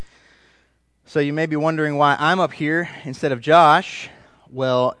So you may be wondering why I'm up here instead of Josh.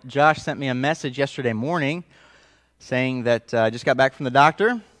 Well, Josh sent me a message yesterday morning saying that I just got back from the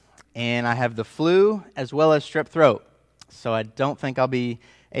doctor and I have the flu as well as strep throat. So I don't think I'll be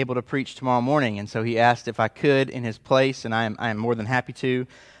able to preach tomorrow morning. And so he asked if I could in his place, and I am more than happy to.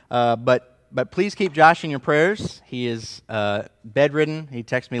 But please keep Josh in your prayers. He is bedridden. He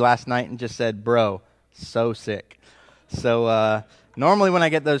texted me last night and just said, "Bro, so sick." So normally when I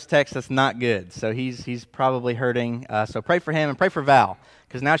get those texts, that's not good. So he's probably hurting. So pray for him and pray for Val,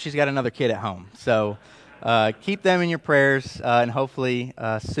 because now she's got another kid at home. So keep them in your prayers, and hopefully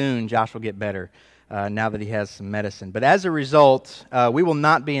soon Josh will get better now that he has some medicine. But as a result, we will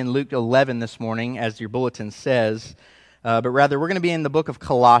not be in Luke 11 this morning, as your bulletin says, but rather we're going to be in the book of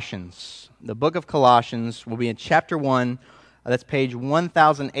Colossians. The book of Colossians will be in chapter 1. That's page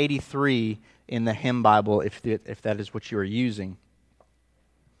 1083 in the Hymn Bible, if that is what you are using.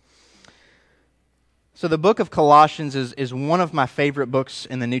 So the book of Colossians is one of my favorite books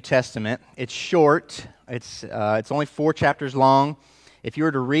in the New Testament. It's short. It's only 4 chapters long. If you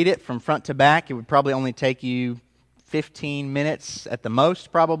were to read it from front to back, it would probably only take you 15 minutes at the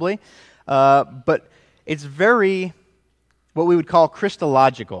most, probably. But it's very, what we would call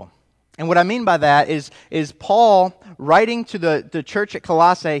Christological. And what I mean by that is Paul, writing to the church at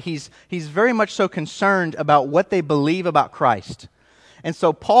Colossae, he's very much so concerned about what they believe about Christ. And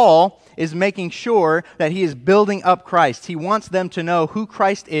so Paul is making sure that he is building up Christ. He wants them to know who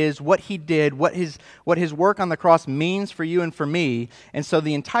Christ is, what he did, what his work on the cross means for you and for me. And so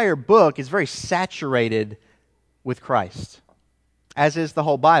the entire book is very saturated with Christ, as is the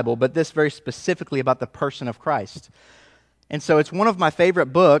whole Bible, but this very specifically about the person of Christ. And so it's one of my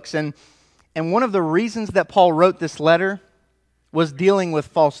favorite books, and one of the reasons that Paul wrote this letter was dealing with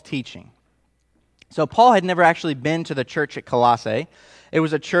false teaching. So Paul had never actually been to the church at Colossae. It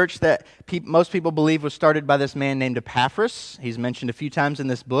was a church that most people believe was started by this man named Epaphras. He's mentioned a few times in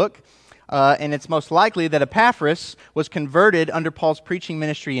this book. And it's most likely that Epaphras was converted under Paul's preaching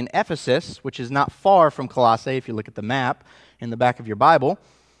ministry in Ephesus, which is not far from Colossae if you look at the map in the back of your Bible.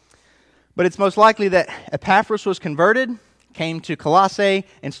 But it's most likely that Epaphras was converted, came to Colossae,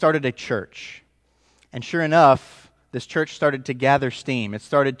 and started a church. And sure enough, this church started to gather steam. It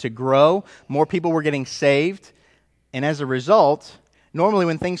started to grow. More people were getting saved. And as a result, normally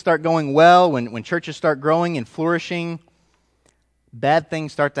when things start going well, when churches start growing and flourishing, bad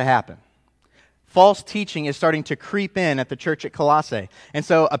things start to happen. False teaching is starting to creep in at the church at Colossae. And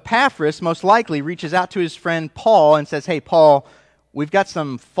so Epaphras most likely reaches out to his friend Paul and says, "Hey, Paul, we've got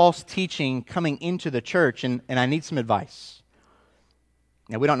some false teaching coming into the church, and I need some advice."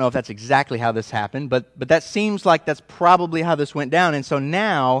 Now, we don't know if that's exactly how this happened, but that seems like that's probably how this went down. And so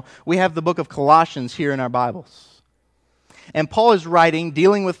now we have the book of Colossians here in our Bibles. And Paul is writing,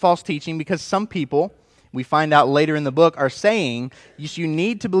 dealing with false teaching, because some people, we find out later in the book, are saying you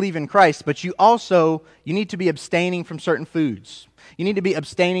need to believe in Christ, but you need to be abstaining from certain foods. You need to be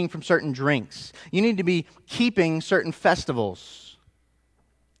abstaining from certain drinks. You need to be keeping certain festivals.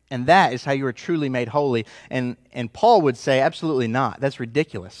 And that is how you are truly made holy. And Paul would say, absolutely not. That's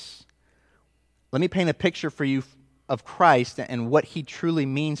ridiculous. Let me paint a picture for you of Christ and what he truly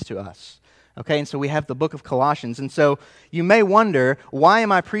means to us. Okay, and so we have the book of Colossians. And so you may wonder, why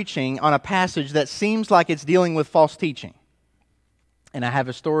am I preaching on a passage that seems like it's dealing with false teaching? And I have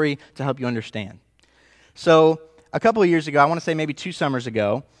a story to help you understand. So a couple of years ago, I want to say maybe 2 summers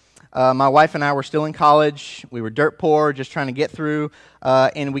ago, my wife and I were still in college. We were dirt poor, just trying to get through.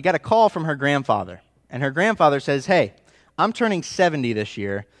 And we got a call from her grandfather. And her grandfather says, "Hey, I'm turning 70 this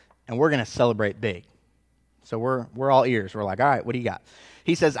year, and we're going to celebrate big." So we're all ears. We're like, "All right, what do you got?"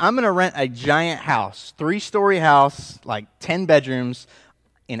 He says, "I'm going to rent a giant house, 3-story house, like 10 bedrooms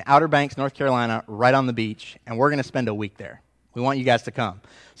in Outer Banks, North Carolina, right on the beach. And we're going to spend a week there. We want you guys to come."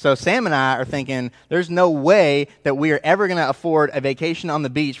 So Sam and I are thinking, there's no way that we are ever going to afford a vacation on the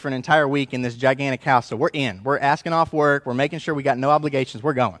beach for an entire week in this gigantic house. So we're in. We're asking off work. We're making sure we got no obligations.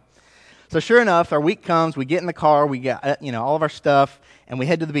 We're going. So sure enough, our week comes. We get in the car. We got all of our stuff, and we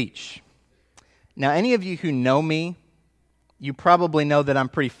head to the beach. Now, any of you who know me, you probably know that I'm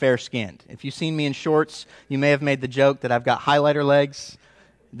pretty fair-skinned. If you've seen me in shorts, you may have made the joke that I've got highlighter legs.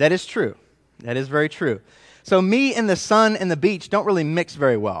 That is true. That is very true. So me and the sun and the beach don't really mix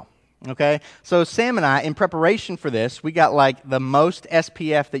very well, okay? So Sam and I, in preparation for this, we got like the most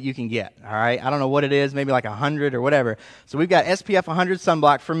SPF that you can get, all right? I don't know what it is, maybe like 100 or whatever. So we've got SPF 100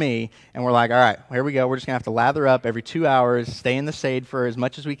 sunblock for me, and we're like, all right, here we go. We're just going to have to lather up every 2 hours, stay in the shade for as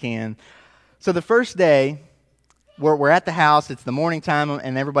much as we can. So the first day, we're at the house. It's the morning time,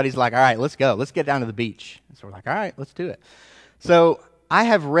 and everybody's like, all right, let's go. Let's get down to the beach. So we're like, all right, let's do it. So I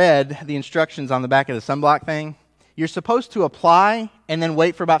have read the instructions on the back of the sunblock thing. You're supposed to apply and then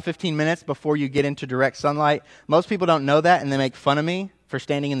wait for about 15 minutes before you get into direct sunlight. Most people don't know that, and they make fun of me for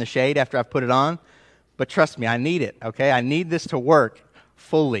standing in the shade after I've put it on. But trust me, I need it, okay? I need this to work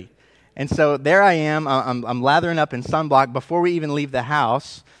fully. And so there I am. I'm lathering up in sunblock before we even leave the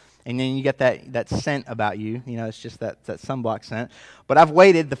house. And then you get that scent about you. You know, it's just that sunblock scent. But I've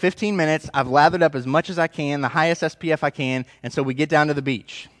waited the 15 minutes. I've lathered up as much as I can, the highest SPF I can. And so we get down to the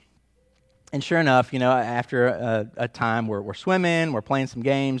beach. And sure enough, you know, after a time we're swimming, we're playing some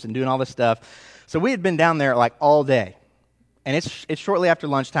games and doing all this stuff. So we had been down there like all day. And it's shortly after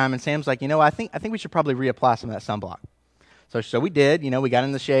lunchtime, and Sam's like, you know, I think we should probably reapply some of that sunblock. So we did. You know, we got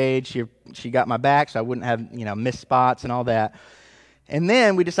in the shade. She got my back so I wouldn't have, you know, missed spots and all that. And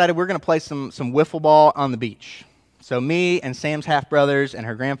then we decided we're going to play some wiffle ball on the beach. So me and Sam's half-brothers and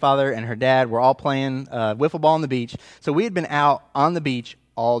her grandfather and her dad were all playing wiffle ball on the beach. So we had been out on the beach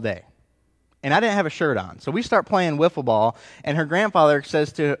all day. And I didn't have a shirt on. So we start playing wiffle ball, and her grandfather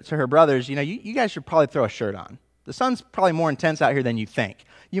says to her brothers, you know, you guys should probably throw a shirt on. The sun's probably more intense out here than you think.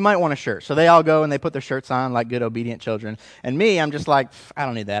 You might want a shirt. So they all go and they put their shirts on like good obedient children. And me, I'm just like, I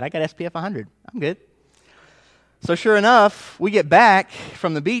don't need that. I got SPF 100. I'm good. So sure enough, we get back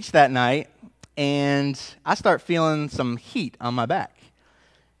from the beach that night, and I start feeling some heat on my back.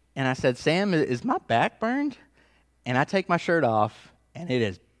 And I said, Sam, is my back burned? And I take my shirt off, and it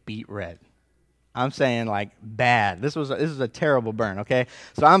is beet red. I'm saying like bad. This is a terrible burn, okay?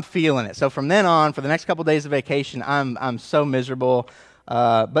 So I'm feeling it. So from then on, for the next couple days of vacation, I'm so miserable,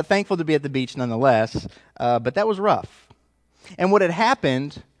 but thankful to be at the beach nonetheless. But that was rough. And what had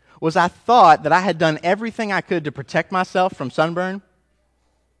happened was I thought that I had done everything I could to protect myself from sunburn.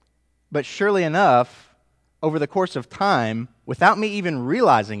 But surely enough, over the course of time, without me even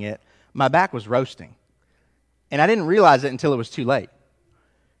realizing it, my back was roasting. And I didn't realize it until it was too late.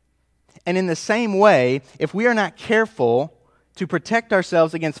 And in the same way, if we are not careful to protect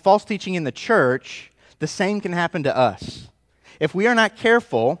ourselves against false teaching in the church, the same can happen to us. If we are not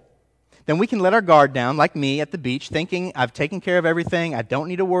careful, then we can let our guard down, like me at the beach, thinking I've taken care of everything, I don't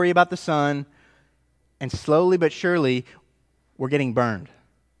need to worry about the sun, and slowly but surely, we're getting burned.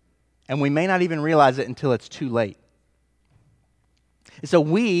 And we may not even realize it until it's too late. So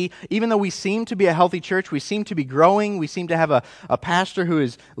we, even though we seem to be a healthy church, we seem to be growing, we seem to have a pastor who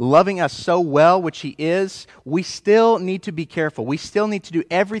is loving us so well, which he is, we still need to be careful. We still need to do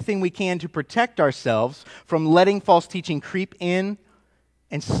everything we can to protect ourselves from letting false teaching creep in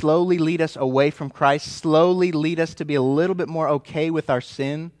and slowly lead us away from Christ, slowly lead us to be a little bit more okay with our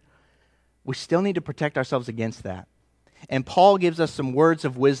sin. We still need to protect ourselves against that. And Paul gives us some words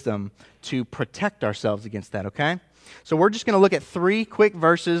of wisdom to protect ourselves against that, okay? So we're just going to look at 3 quick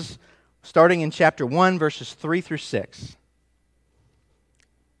verses, starting in chapter 1, verses 3 through 6.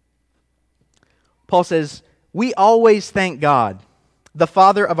 Paul says, "We always thank God, the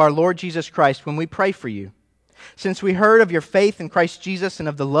Father of our Lord Jesus Christ, when we pray for you, since we heard of your faith in Christ Jesus and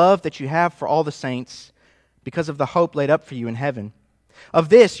of the love that you have for all the saints, because of the hope laid up for you in heaven. Of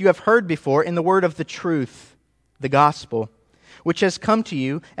this you have heard before in the word of the truth, the gospel, which has come to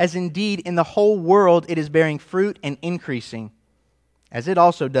you, as indeed in the whole world it is bearing fruit and increasing, as it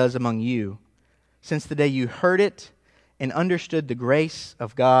also does among you, since the day you heard it and understood the grace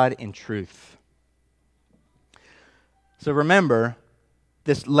of God in truth." So remember,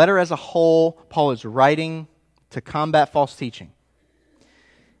 this letter as a whole, Paul is writing to combat false teaching.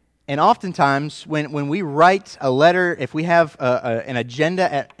 And oftentimes, when we write a letter, if we have an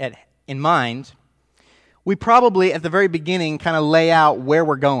agenda in mind, we probably, at the very beginning, kind of lay out where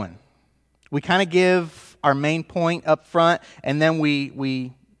we're going. We kind of give our main point up front, and then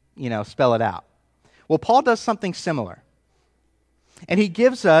we spell it out. Well, Paul does something similar. And he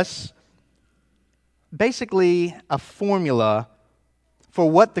gives us basically a formula for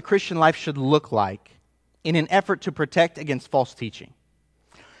what the Christian life should look like in an effort to protect against false teaching.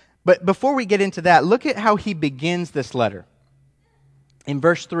 But before we get into that, look at how he begins this letter. In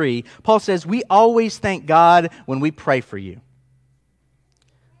verse 3, Paul says, "We always thank God when we pray for you."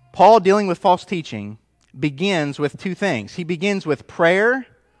 Paul, dealing with false teaching, begins with 2 things. He begins with prayer,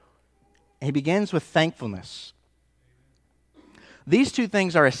 and he begins with thankfulness. These 2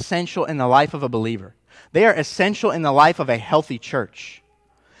 things are essential in the life of a believer. They are essential in the life of a healthy church.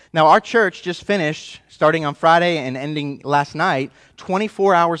 Now, our church just finished, starting on Friday and ending last night,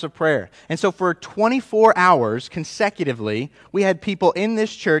 24 hours of prayer. And so for 24 hours consecutively, we had people in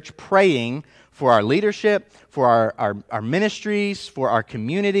this church praying for our leadership, for our ministries, for our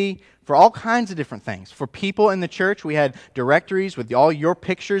community, for all kinds of different things. For people in the church, we had directories with all your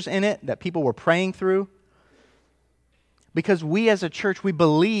pictures in it that people were praying through. Because we as a church, we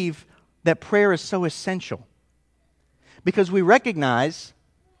believe that prayer is so essential. Because we recognize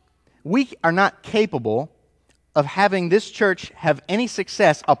we are not capable of having this church have any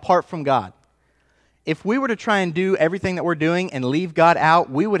success apart from God. If we were to try and do everything that we're doing and leave God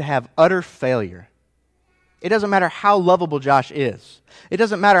out, we would have utter failure. It doesn't matter how lovable Josh is. It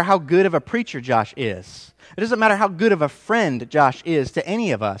doesn't matter how good of a preacher Josh is. It doesn't matter how good of a friend Josh is to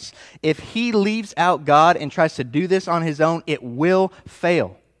any of us. If he leaves out God and tries to do this on his own, it will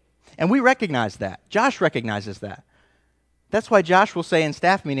fail. And we recognize that. Josh recognizes that. That's why Josh will say in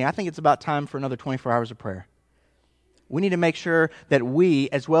staff meeting, I think it's about time for another 24 hours of prayer. We need to make sure that we,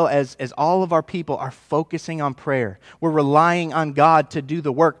 as well as all of our people, are focusing on prayer. We're relying on God to do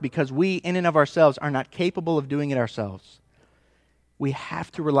the work because we, in and of ourselves, are not capable of doing it ourselves. We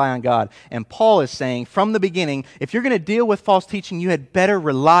have to rely on God. And Paul is saying from the beginning, if you're going to deal with false teaching, you had better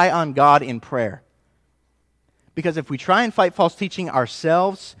rely on God in prayer. Because if we try and fight false teaching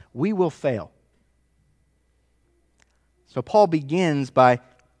ourselves, we will fail. So Paul begins by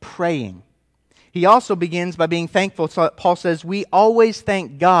praying. He also begins by being thankful. So Paul says, we always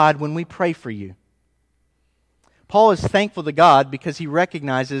thank God when we pray for you. Paul is thankful to God because he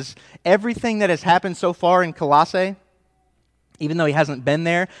recognizes everything that has happened so far in Colossae, even though he hasn't been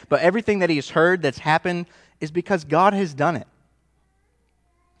there, but everything that he has heard that's happened is because God has done it.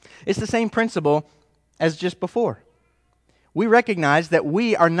 It's the same principle as just before. We recognize that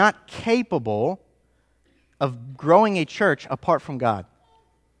we are not capable of growing a church apart from God.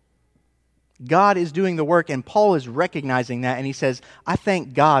 God is doing the work, and Paul is recognizing that, and he says, I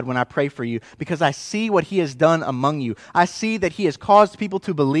thank God when I pray for you because I see what he has done among you. I see that he has caused people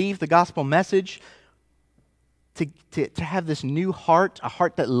to believe the gospel message, to have this new heart, a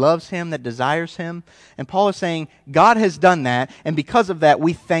heart that loves him, that desires him. And Paul is saying, God has done that, and because of that,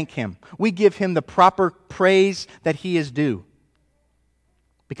 we thank him. We give him the proper praise that he is due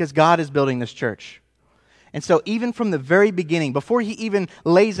because God is building this church. And so even from the very beginning, before he even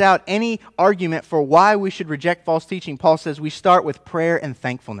lays out any argument for why we should reject false teaching, Paul says we start with prayer and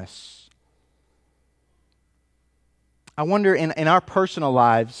thankfulness. I wonder in our personal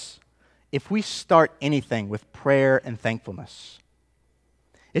lives if we start anything with prayer and thankfulness.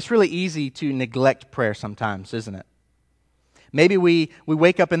 It's really easy to neglect prayer sometimes, isn't it? Maybe we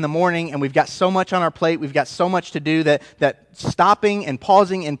wake up in the morning and we've got so much on our plate, we've got so much to do that stopping and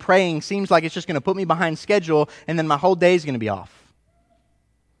pausing and praying seems like it's just going to put me behind schedule and then my whole day is going to be off.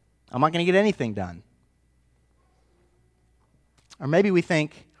 I'm not going to get anything done. Or maybe we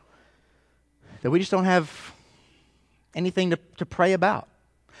think that we just don't have anything to pray about.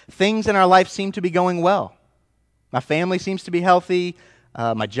 Things in our life seem to be going well. My family seems to be healthy.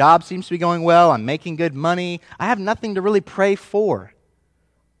 My job seems to be going well. I'm making good money. I have nothing to really pray for.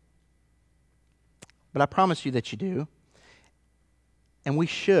 But I promise you that you do. And we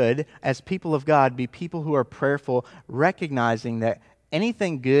should, as people of God, be people who are prayerful, recognizing that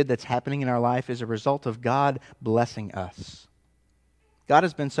anything good that's happening in our life is a result of God blessing us. God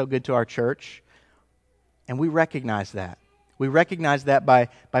has been so good to our church, and we recognize that. We recognize that by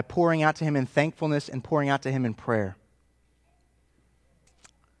pouring out to him in thankfulness and pouring out to him in prayer.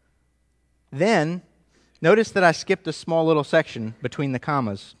 Then, notice that I skipped a small little section between the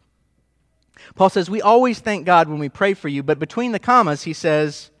commas. Paul says, we always thank God when we pray for you, but between the commas, he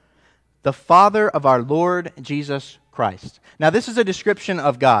says, the Father of our Lord Jesus Christ. Now, this is a description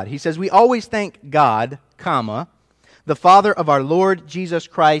of God. He says, we always thank God, comma, the Father of our Lord Jesus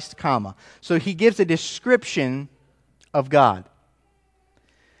Christ, comma. So he gives a description of God.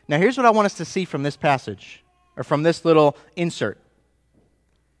 Now, here's what I want us to see from this passage, or from this little insert.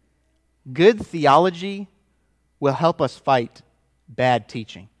 Good theology will help us fight bad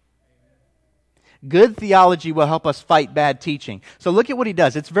teaching. Good theology will help us fight bad teaching. So look at what he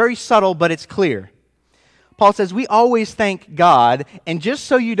does. It's very subtle, but it's clear. Paul says, we always thank God, and just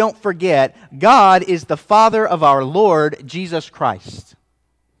so you don't forget, God is the Father of our Lord Jesus Christ.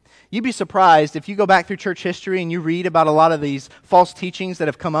 You'd be surprised if you go back through church history and you read about a lot of these false teachings that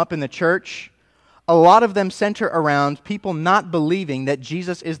have come up in the church. A lot of them center around people not believing that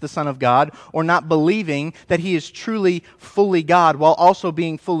Jesus is the Son of God or not believing that he is truly fully God while also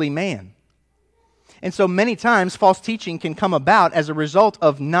being fully man. And so many times false teaching can come about as a result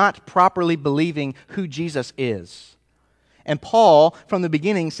of not properly believing who Jesus is. And Paul, from the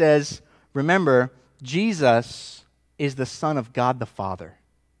beginning, says, remember, Jesus is the Son of God the Father.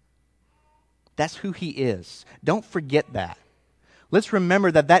 That's who he is. Don't forget that. Let's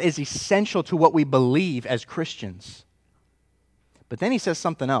remember that that is essential to what we believe as Christians. But then he says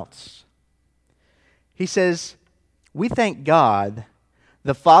something else. He says, we thank God,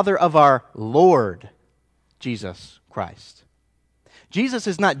 the Father of our Lord Jesus Christ. Jesus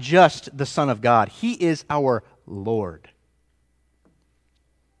is not just the Son of God. He is our Lord.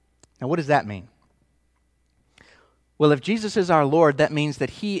 Now, what does that mean? Well, if Jesus is our Lord, that means that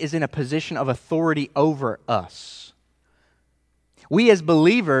He is in a position of authority over us. We as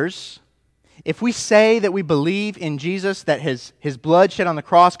believers, if we say that we believe in Jesus, that His blood shed on the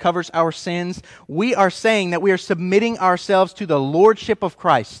cross covers our sins, we are saying that we are submitting ourselves to the lordship of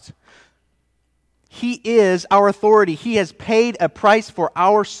Christ. He is our authority. He has paid a price for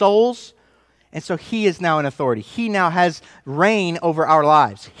our souls, and so He is now an authority. He now has reign over our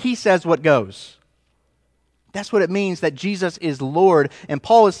lives. He says what goes. That's what it means that Jesus is Lord. And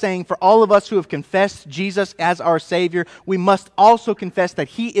Paul is saying for all of us who have confessed Jesus as our Savior, we must also confess that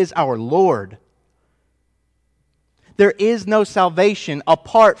He is our Lord. There is no salvation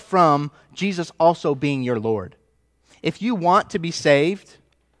apart from Jesus also being your Lord. If you want to be saved,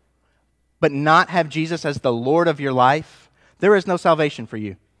 but not have Jesus as the Lord of your life, there is no salvation for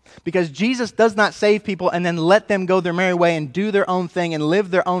you. Because Jesus does not save people and then let them go their merry way and do their own thing and live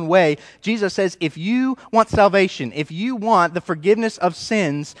their own way. Jesus says, if you want salvation, if you want the forgiveness of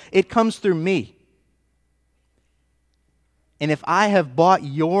sins, it comes through me. And if I have bought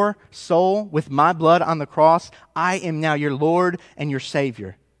your soul with my blood on the cross, I am now your Lord and your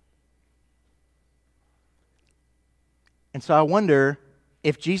Savior. And so I wonder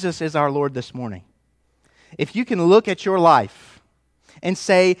if Jesus is our Lord this morning. If you can look at your life and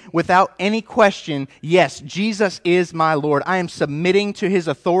say without any question, yes, Jesus is my Lord. I am submitting to His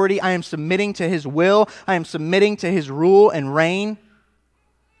authority. I am submitting to His will. I am submitting to His rule and reign.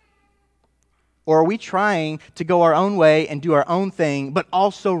 Or are we trying to go our own way and do our own thing, but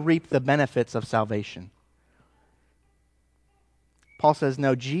also reap the benefits of salvation? Paul says,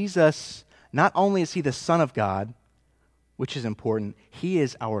 no, Jesus, not only is He the Son of God, which is important, He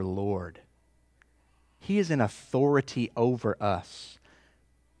is our Lord. He is an authority over us.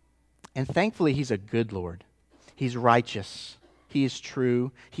 And thankfully, He's a good Lord. He's righteous. He is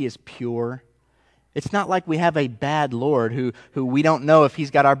true. He is pure. It's not like we have a bad Lord who we don't know if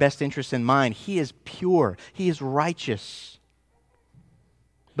He's got our best interests in mind. He is pure. He is righteous.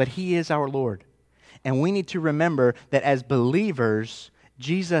 But He is our Lord. And we need to remember that as believers,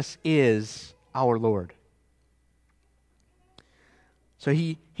 Jesus is our Lord. So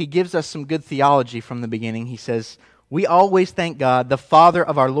he gives us some good theology from the beginning. He says, we always thank God, the Father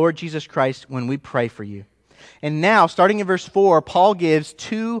of our Lord Jesus Christ, when we pray for you. And now, starting in verse 4, Paul gives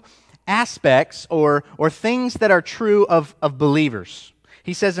two aspects or things that are true of believers.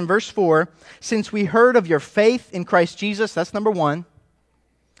 He says in verse 4, since we heard of your faith in Christ Jesus, that's number one.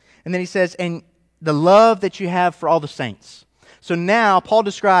 And then he says, and the love that you have for all the saints. So now, Paul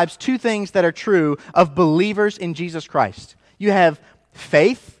describes two things that are true of believers in Jesus Christ. You have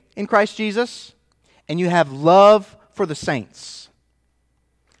faith in Christ Jesus, and you have love for the saints.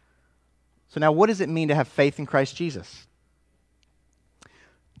 So now what does it mean to have faith in Christ Jesus?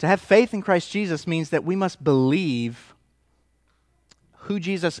 To have faith in Christ Jesus means that we must believe who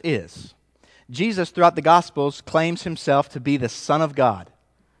Jesus is. Jesus, throughout the Gospels, claims Himself to be the Son of God.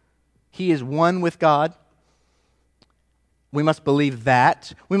 He is one with God. We must believe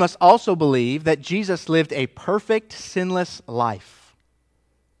that. We must also believe that Jesus lived a perfect, sinless life.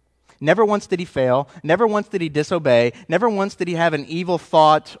 Never once did He fail. Never once did He disobey. Never once did He have an evil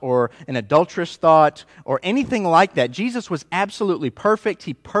thought or an adulterous thought or anything like that. Jesus was absolutely perfect.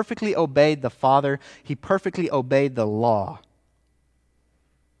 He perfectly obeyed the Father. He perfectly obeyed the law.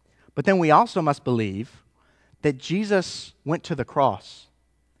 But then we also must believe that Jesus went to the cross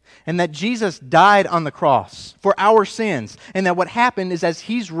and that Jesus died on the cross for our sins, and that what happened is as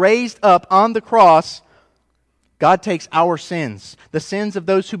He's raised up on the cross, God takes our sins, the sins of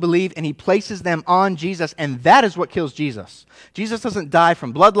those who believe, and He places them on Jesus, and that is what kills Jesus. Jesus doesn't die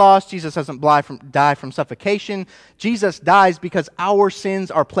from blood loss. Jesus doesn't die from suffocation. Jesus dies because our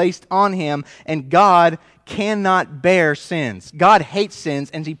sins are placed on Him, and God cannot bear sins. God hates sins,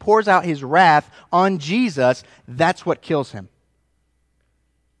 and He pours out His wrath on Jesus. That's what kills Him.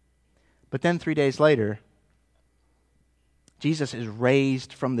 But then 3 days later, Jesus is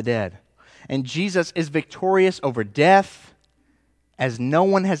raised from the dead. And Jesus is victorious over death as no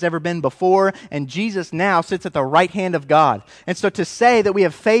one has ever been before. And Jesus now sits at the right hand of God. And so to say that we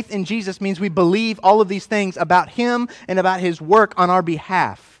have faith in Jesus means we believe all of these things about Him and about His work on our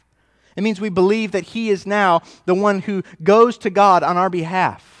behalf. It means we believe that He is now the one who goes to God on our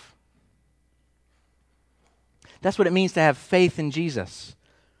behalf. That's what it means to have faith in Jesus.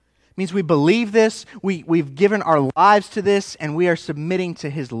 It means we believe this, we've given our lives to this, and we are submitting to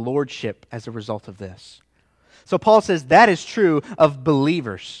His lordship as a result of this. So Paul says that is true of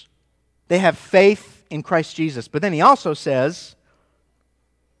believers. They have faith in Christ Jesus. But then he also says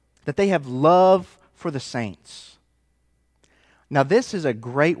that they have love for the saints. Now, this is a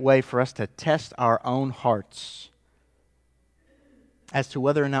great way for us to test our own hearts as to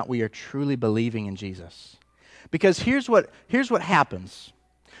whether or not we are truly believing in Jesus. Because here's what happens.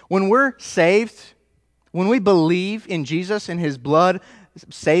 When we're saved, when we believe in Jesus and His blood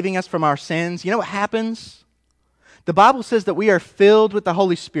saving us from our sins, you know what happens? The Bible says that we are filled with the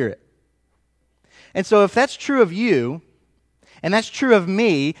Holy Spirit. And so if that's true of you, and that's true of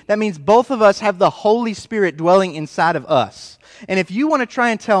me, that means both of us have the Holy Spirit dwelling inside of us. And if you want to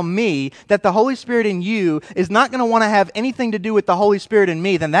try and tell me that the Holy Spirit in you is not going to want to have anything to do with the Holy Spirit in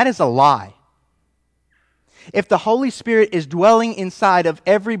me, then that is a lie. If the Holy Spirit is dwelling inside of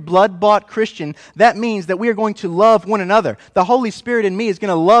every blood-bought Christian, that means that we are going to love one another. The Holy Spirit in me is going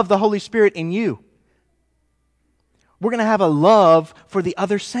to love the Holy Spirit in you. We're going to have a love for the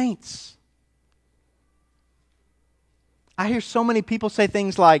other saints. I hear so many people say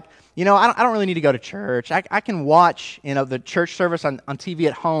things like, I don't really need to go to church. I can watch, the church service on TV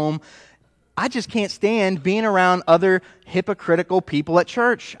at home. I just can't stand being around other hypocritical people at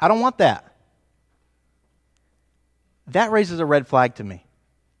church. I don't want that. That raises a red flag to me.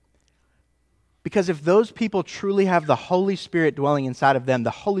 Because if those people truly have the Holy Spirit dwelling inside of them,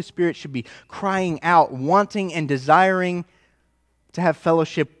 the Holy Spirit should be crying out, wanting and desiring to have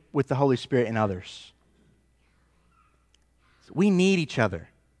fellowship with the Holy Spirit in others. We need each other.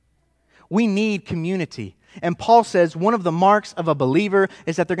 We need community. And Paul says one of the marks of a believer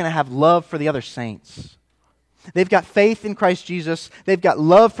is that they're going to have love for the other saints. They've got faith in Christ Jesus. They've got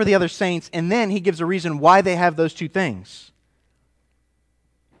love for the other saints. And then he gives a reason why they have those two things.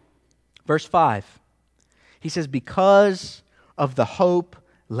 Verse 5. He says, because of the hope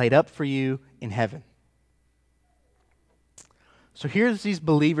laid up for you in heaven. So here's these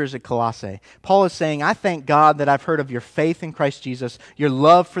believers at Colossae. Paul is saying, I thank God that I've heard of your faith in Christ Jesus, your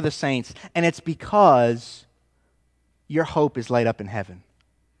love for the saints, and it's because your hope is laid up in heaven.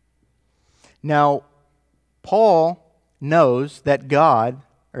 Now, Paul knows that God,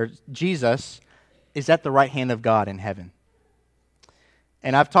 or Jesus, is at the right hand of God in heaven.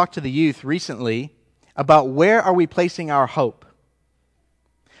 And I've talked to the youth recently about where are we placing our hope?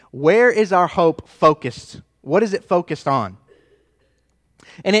 Where is our hope focused? What is it focused on?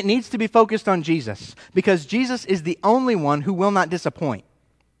 And it needs to be focused on Jesus, because Jesus is the only one who will not disappoint.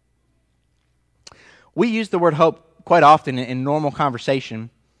 We use the word hope quite often in normal conversation,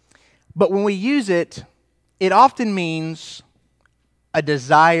 but when we use it, it often means a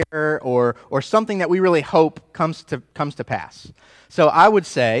desire or something that we really hope comes to pass. So I would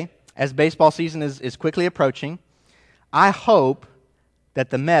say, as baseball season is quickly approaching, I hope that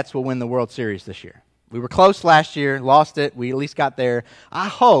the Mets will win the World Series this year. We were close last year, lost it, we at least got there. I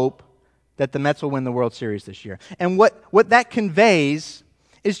hope that the Mets will win the World Series this year. And what that conveys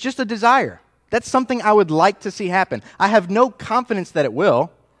is just a desire. That's something I would like to see happen. I have no confidence that it will,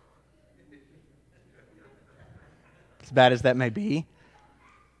 as bad as that may be.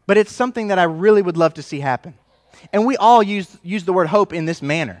 But it's something that I really would love to see happen. And we all use the word hope in this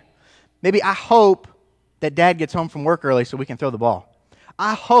manner. Maybe I hope that Dad gets home from work early so we can throw the ball.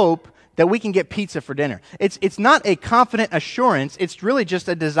 I hope that we can get pizza for dinner. It's not a confident assurance. It's really just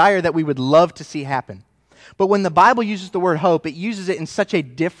a desire that we would love to see happen. But when the Bible uses the word hope, it uses it in such a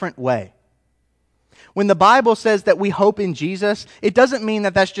different way. When the Bible says that we hope in Jesus, it doesn't mean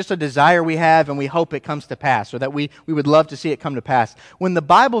that that's just a desire we have and we hope it comes to pass, or that we would love to see it come to pass. When the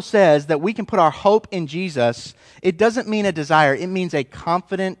Bible says that we can put our hope in Jesus, it doesn't mean a desire. It means a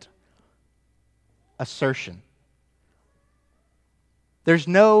confident assertion. There's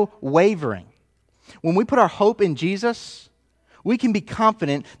no wavering. When we put our hope in Jesus, we can be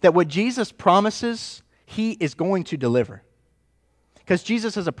confident that what Jesus promises, He is going to deliver. Because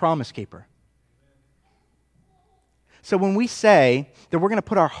Jesus is a promise keeper. So when we say that we're going to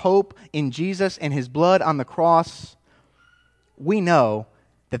put our hope in Jesus and His blood on the cross, we know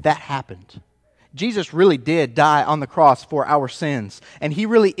that that happened. Jesus really did die on the cross for our sins. And He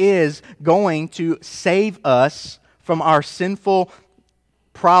really is going to save us from our sinful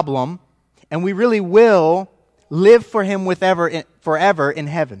problem. And we really will live for Him forever in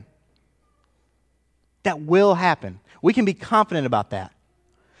heaven. That will happen. We can be confident about that.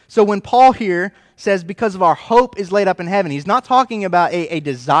 So when Paul here says because of our hope is laid up in heaven, he's not talking about a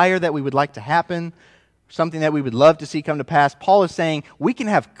desire that we would like to happen, something that we would love to see come to pass. Paul is saying we can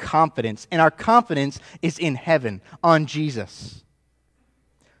have confidence, and our confidence is in heaven, on Jesus.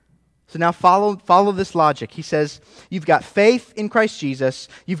 So now follow this logic. He says, you've got faith in Christ Jesus,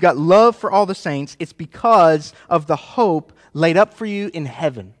 you've got love for all the saints, it's because of the hope laid up for you in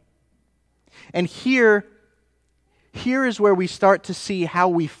heaven. And here is where we start to see how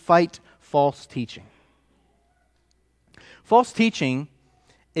we fight false teaching. False teaching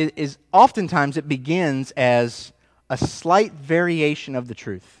is oftentimes it begins as a slight variation of the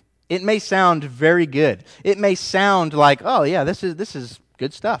truth. It may sound very good. It may sound like, oh yeah, this is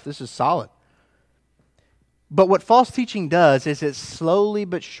good stuff. This is solid. But what false teaching does is it slowly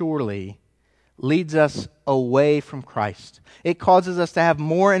but surely leads us away from Christ. It causes us to have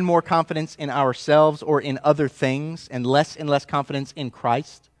more and more confidence in ourselves or in other things and less confidence in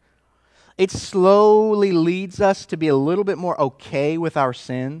Christ. It slowly leads us to be a little bit more okay with our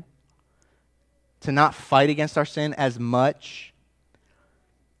sin, to not fight against our sin as much.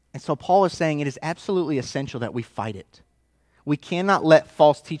 And so Paul is saying it is absolutely essential that we fight it. We cannot let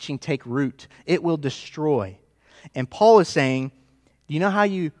false teaching take root. It will destroy. And Paul is saying, do you know how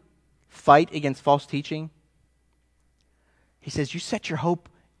you fight against false teaching? He says, you set your hope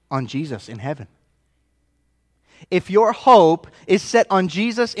on Jesus in heaven. If your hope is set on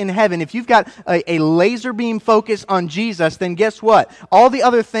Jesus in heaven, if you've got a laser beam focus on Jesus, then guess what? All the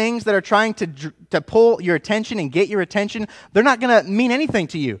other things that are trying to pull your attention and get your attention, they're not going to mean anything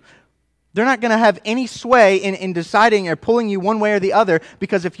to you. They're not going to have any sway in deciding or pulling you one way or the other,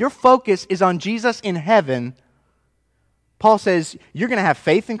 because if your focus is on Jesus in heaven, Paul says you're going to have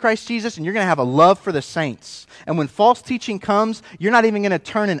faith in Christ Jesus and you're going to have a love for the saints. And when false teaching comes, you're not even going to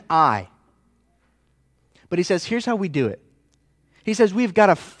turn an eye. But he says, here's how we do it. He says we've got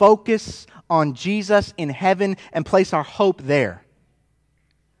to focus on Jesus in heaven and place our hope there.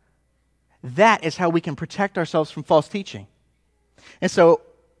 That is how we can protect ourselves from false teaching. And so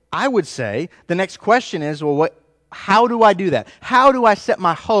I would say the next question is, well, how do I do that? How do I set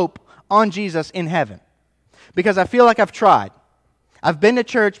my hope on Jesus in heaven? Because I feel like I've tried. I've been to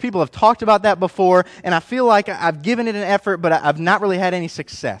church, people have talked about that before, and I feel like I've given it an effort, but I've not really had any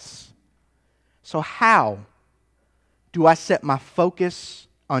success. So how do I set my focus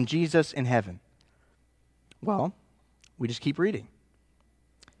on Jesus in heaven? Well, we just keep reading.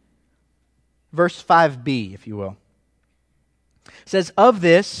 Verse 5b, if you will. It says, of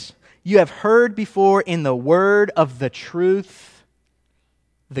this you have heard before in the word of the truth,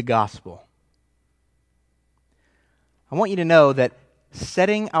 the gospel. I want you to know that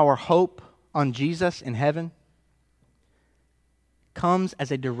setting our hope on Jesus in heaven comes as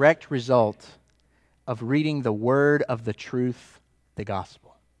a direct result of reading the word of the truth, the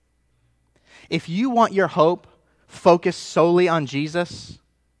gospel. If you want your hope focused solely on Jesus,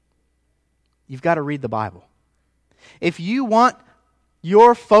 you've got to read the Bible. If you want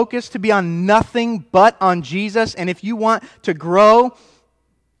your focus to be on nothing but on Jesus, and if you want to grow,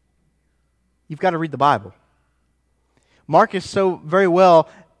 you've got to read the Bible. Marcus so very well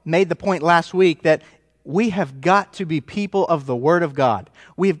made the point last week that we have got to be people of the Word of God.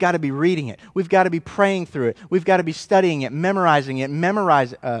 We've got to be reading it. We've got to be praying through it. We've got to be studying it, memorizing it,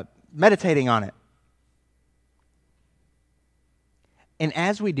 meditating on it. And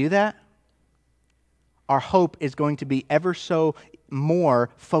as we do that, our hope is going to be ever so more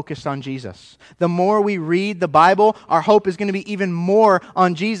focused on Jesus. The more we read the Bible, our hope is going to be even more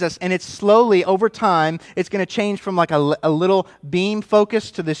on Jesus. And it's slowly, over time, it's going to change from like a little beam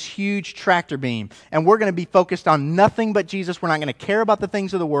focus to this huge tractor beam. And we're going to be focused on nothing but Jesus. We're not going to care about the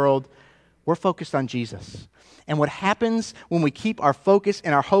things of the world. We're focused on Jesus. And what happens when we keep our focus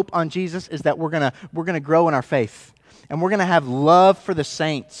and our hope on Jesus is that we're going to grow in our faith. And we're going to have love for the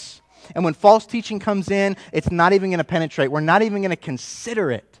saints. And when false teaching comes in, it's not even going to penetrate. We're not even going to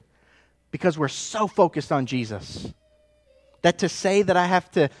consider it because we're so focused on Jesus. That to say that I have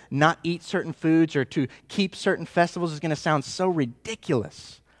to not eat certain foods or to keep certain festivals is going to sound so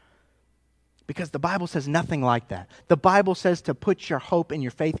ridiculous. Because the Bible says nothing like that. The Bible says to put your hope and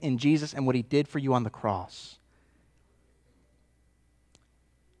your faith in Jesus and what He did for you on the cross.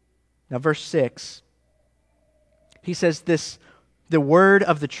 Now, verse 6, he says this, the word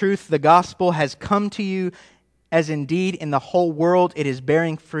of the truth, the gospel, has come to you, as indeed in the whole world it is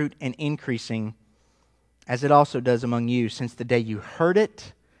bearing fruit and increasing, as it also does among you, since the day you heard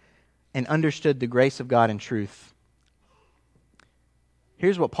it and understood the grace of God in truth.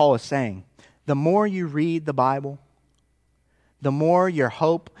 Here's what Paul is saying. The more you read the Bible, the more your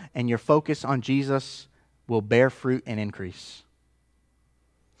hope and your focus on Jesus will bear fruit and increase.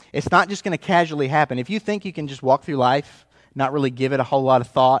 It's not just going to casually happen. If you think you can just walk through life, not really give it a whole lot of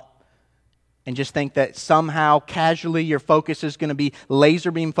thought, and just think that somehow casually your focus is going to be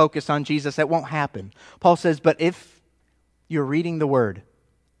laser beam focused on Jesus, that won't happen. Paul says, but if you're reading the Word,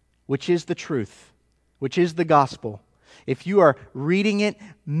 which is the truth, which is the gospel, if you are reading it,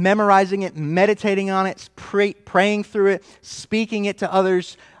 memorizing it, meditating on it, praying through it, speaking it to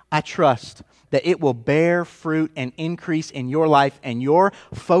others, I trust that it will bear fruit and increase in your life, and your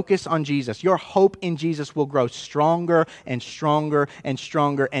focus on Jesus, your hope in Jesus will grow stronger and stronger and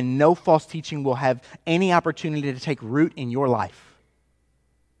stronger, and no false teaching will have any opportunity to take root in your life.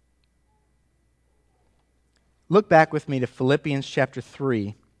 Look back with me to Philippians chapter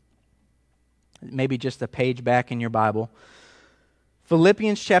 3, maybe just a page back in your Bible.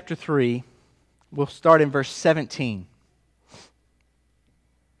 Philippians chapter 3, we'll start in verse 17.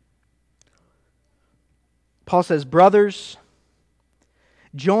 Paul says, "Brothers,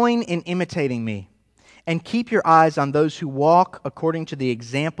 join in imitating me, and keep your eyes on those who walk according to the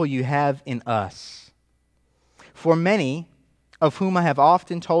example you have in us. For many, of whom I have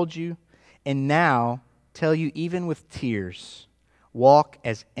often told you, and now tell you even with tears, walk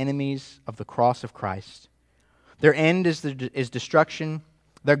as enemies of the cross of Christ. Their end is destruction.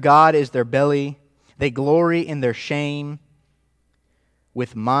 Their God is their belly. They glory in their shame,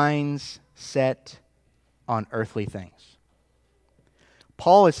 with minds set on earthly things."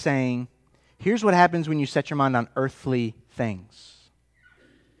 Paul is saying, here's what happens when you set your mind on earthly things.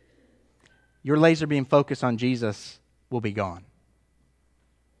 Your laser beam focus on Jesus will be gone.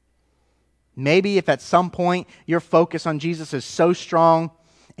 Maybe if at some point your focus on Jesus is so strong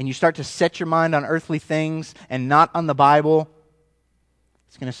and you start to set your mind on earthly things and not on the Bible,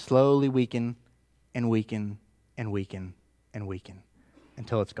 it's going to slowly weaken and weaken and weaken and weaken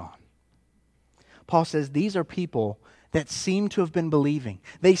until it's gone. Paul says these are people that seem to have been believing.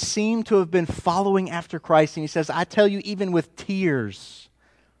 They seem to have been following after Christ. And he says, I tell you, even with tears,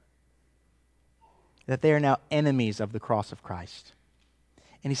 that they are now enemies of the cross of Christ.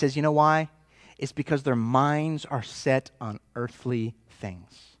 And he says, you know why? It's because their minds are set on earthly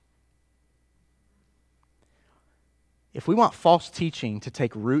things. If we want false teaching to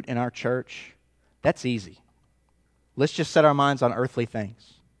take root in our church, that's easy. Let's just set our minds on earthly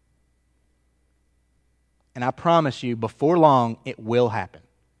things. And I promise you, before long, it will happen.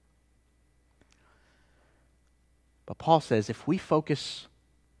 But Paul says, if we focus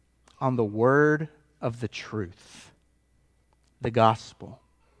on the word of the truth, the gospel,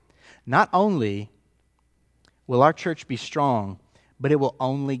 not only will our church be strong, but it will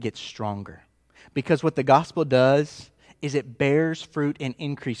only get stronger. Because what the gospel does is it bears fruit and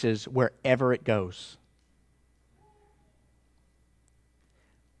increases wherever it goes.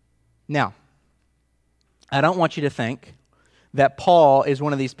 Now, I don't want you to think that Paul is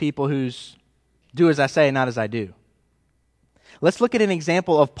one of these people who's do as I say, not as I do. Let's look at an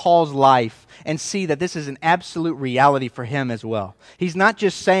example of Paul's life and see that this is an absolute reality for him as well. He's not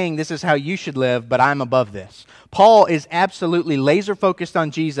just saying this is how you should live, but I'm above this. Paul is absolutely laser focused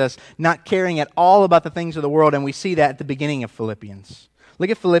on Jesus, not caring at all about the things of the world, and we see that at the beginning of Philippians. Look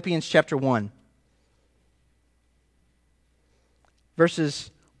at Philippians chapter 1. Verses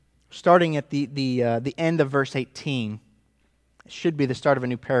starting at the end of verse 18. It should be the start of a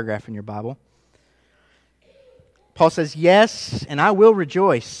new paragraph in your Bible. Paul says, "Yes, and I will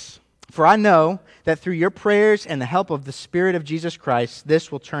rejoice, for I know that through your prayers and the help of the Spirit of Jesus Christ,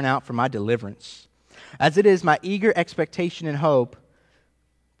 this will turn out for my deliverance. As it is my eager expectation and hope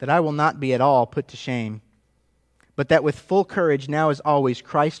that I will not be at all put to shame, but that with full courage now as always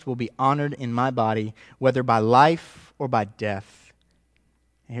Christ will be honored in my body, whether by life or by death."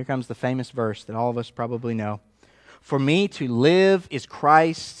 And here comes the famous verse that all of us probably know. "For me to live is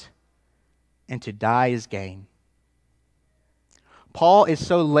Christ, and to die is gain." Paul is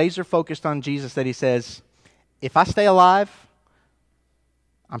so laser focused on Jesus that he says, if I stay alive,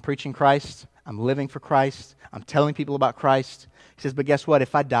 I'm preaching Christ, I'm living for Christ, I'm telling people about Christ. He says, but guess what?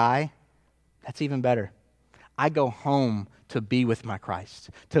 If I die, that's even better. I go home to be with my Christ,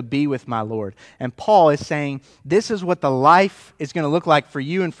 to be with my Lord. And Paul is saying, this is what the life is going to look like for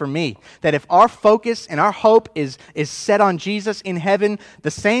you and for me. That if our focus and our hope is set on Jesus in heaven,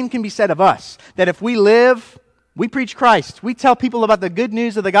 the same can be said of us. That if we live, we preach Christ. We tell people about the good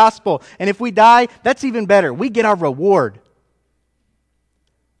news of the gospel. And if we die, that's even better. We get our reward.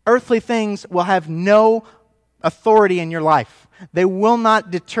 Earthly things will have no authority in your life. They will not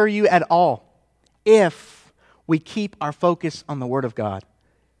deter you at all if we keep our focus on the Word of God,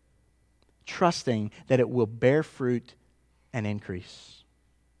 trusting that it will bear fruit and increase.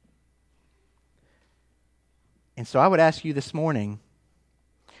 And so I would ask you this morning,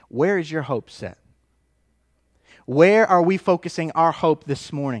 where is your hope set? Where are we focusing our hope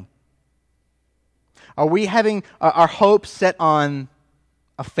this morning? Are we having our hope set on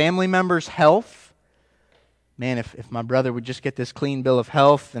a family member's health? Man, if my brother would just get this clean bill of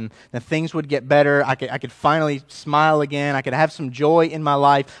health, and then things would get better. I could finally smile again. I could have some joy in my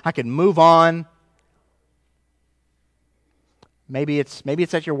life. I could move on. Maybe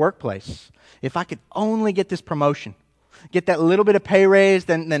it's at your workplace. If I could only get this promotion, get that little bit of pay raise,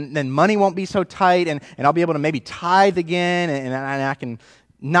 then money won't be so tight, and I'll be able to maybe tithe again, and I can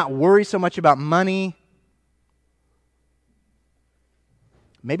not worry so much about money.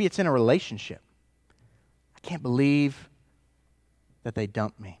 Maybe it's in a relationship. I can't believe that they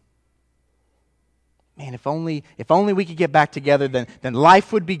dumped me. Man, if only we could get back together, then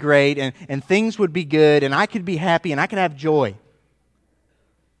life would be great, and things would be good, and I could be happy, and I could have joy.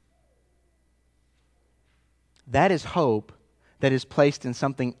 That is hope that is placed in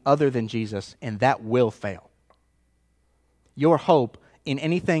something other than Jesus, and that will fail. Your hope in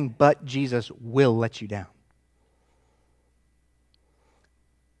anything but Jesus will let you down.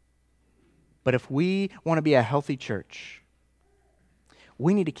 But if we want to be a healthy church,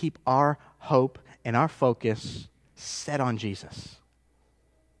 we need to keep our hope and our focus set on Jesus.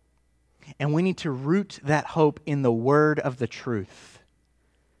 And we need to root that hope in the word of the truth.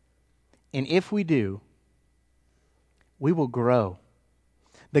 And if we do, we will grow.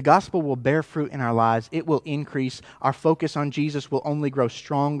 The gospel will bear fruit in our lives. It will increase. Our focus on Jesus will only grow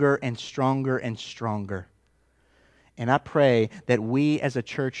stronger and stronger and stronger. And I pray that we as a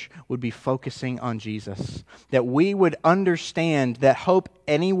church would be focusing on Jesus. That we would understand that hope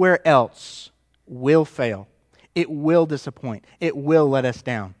anywhere else will fail. It will disappoint. It will let us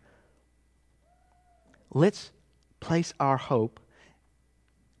down. Let's place our hope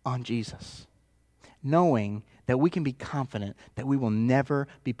on Jesus, knowing that we can be confident that we will never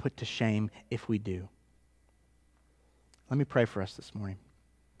be put to shame if we do. Let me pray for us this morning.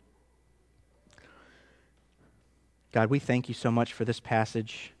 God, we thank you so much for this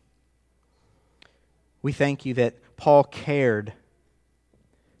passage. We thank you that Paul cared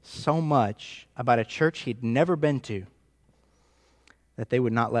so much about a church he'd never been to, that they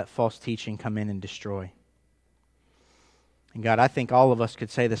would not let false teaching come in and destroy. And God, I think all of us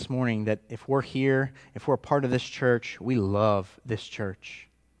could say this morning that if we're here, if we're a part of this church, we love this church.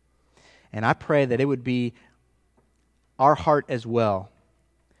 And I pray that it would be our heart as well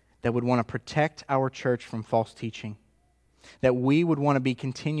that would want to protect our church from false teaching, that we would want to be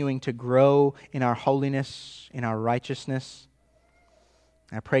continuing to grow in our holiness, in our righteousness.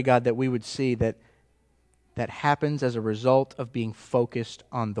 I pray, God, that we would see that happens as a result of being focused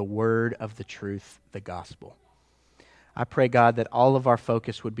on the word of the truth, the gospel. I pray, God, that all of our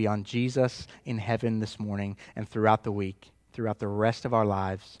focus would be on Jesus in heaven this morning and throughout the week, throughout the rest of our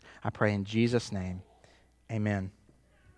lives. I pray in Jesus' name, amen.